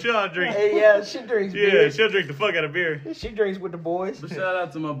woman, though. She'll drink. Hey, yeah, she drinks beer. Yeah, she'll drink the fuck out of beer. She drinks with the boys. But shout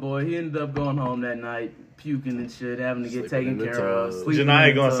out to my boy. He ended up going home that night, puking and shit, having to get taken care of.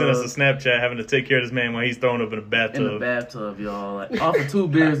 Janiyah gonna send us a Snapchat having to take care of this man while he's throwing up in a bathtub. In the bathtub, y'all. Like, off of 2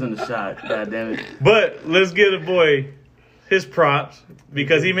 beers in the shot. God damn it. But let's give the boy his props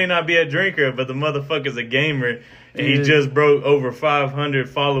because he may not be a drinker, but the motherfucker's a gamer. And he just broke over 500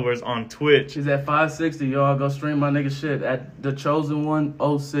 followers on Twitch. He's at 560, y'all. Go stream my nigga shit at The Chosen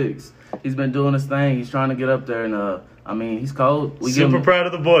 106. He's been doing his thing. He's trying to get up there, and I mean, he's cold. Super proud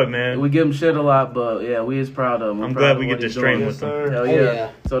of the boy, man. We give him shit a lot, but yeah, we is proud of him. I'm glad we get to stream with him. Hell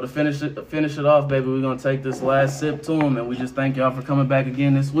yeah. So to finish it off, baby, we're gonna take this last sip to him, and we just thank y'all for coming back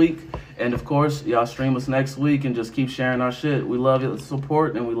again this week. And of course, y'all stream us next week and just keep sharing our shit. We love your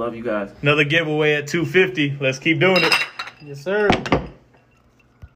support and we love you guys. Another giveaway at 250. Let's keep doing it. Yes, sir.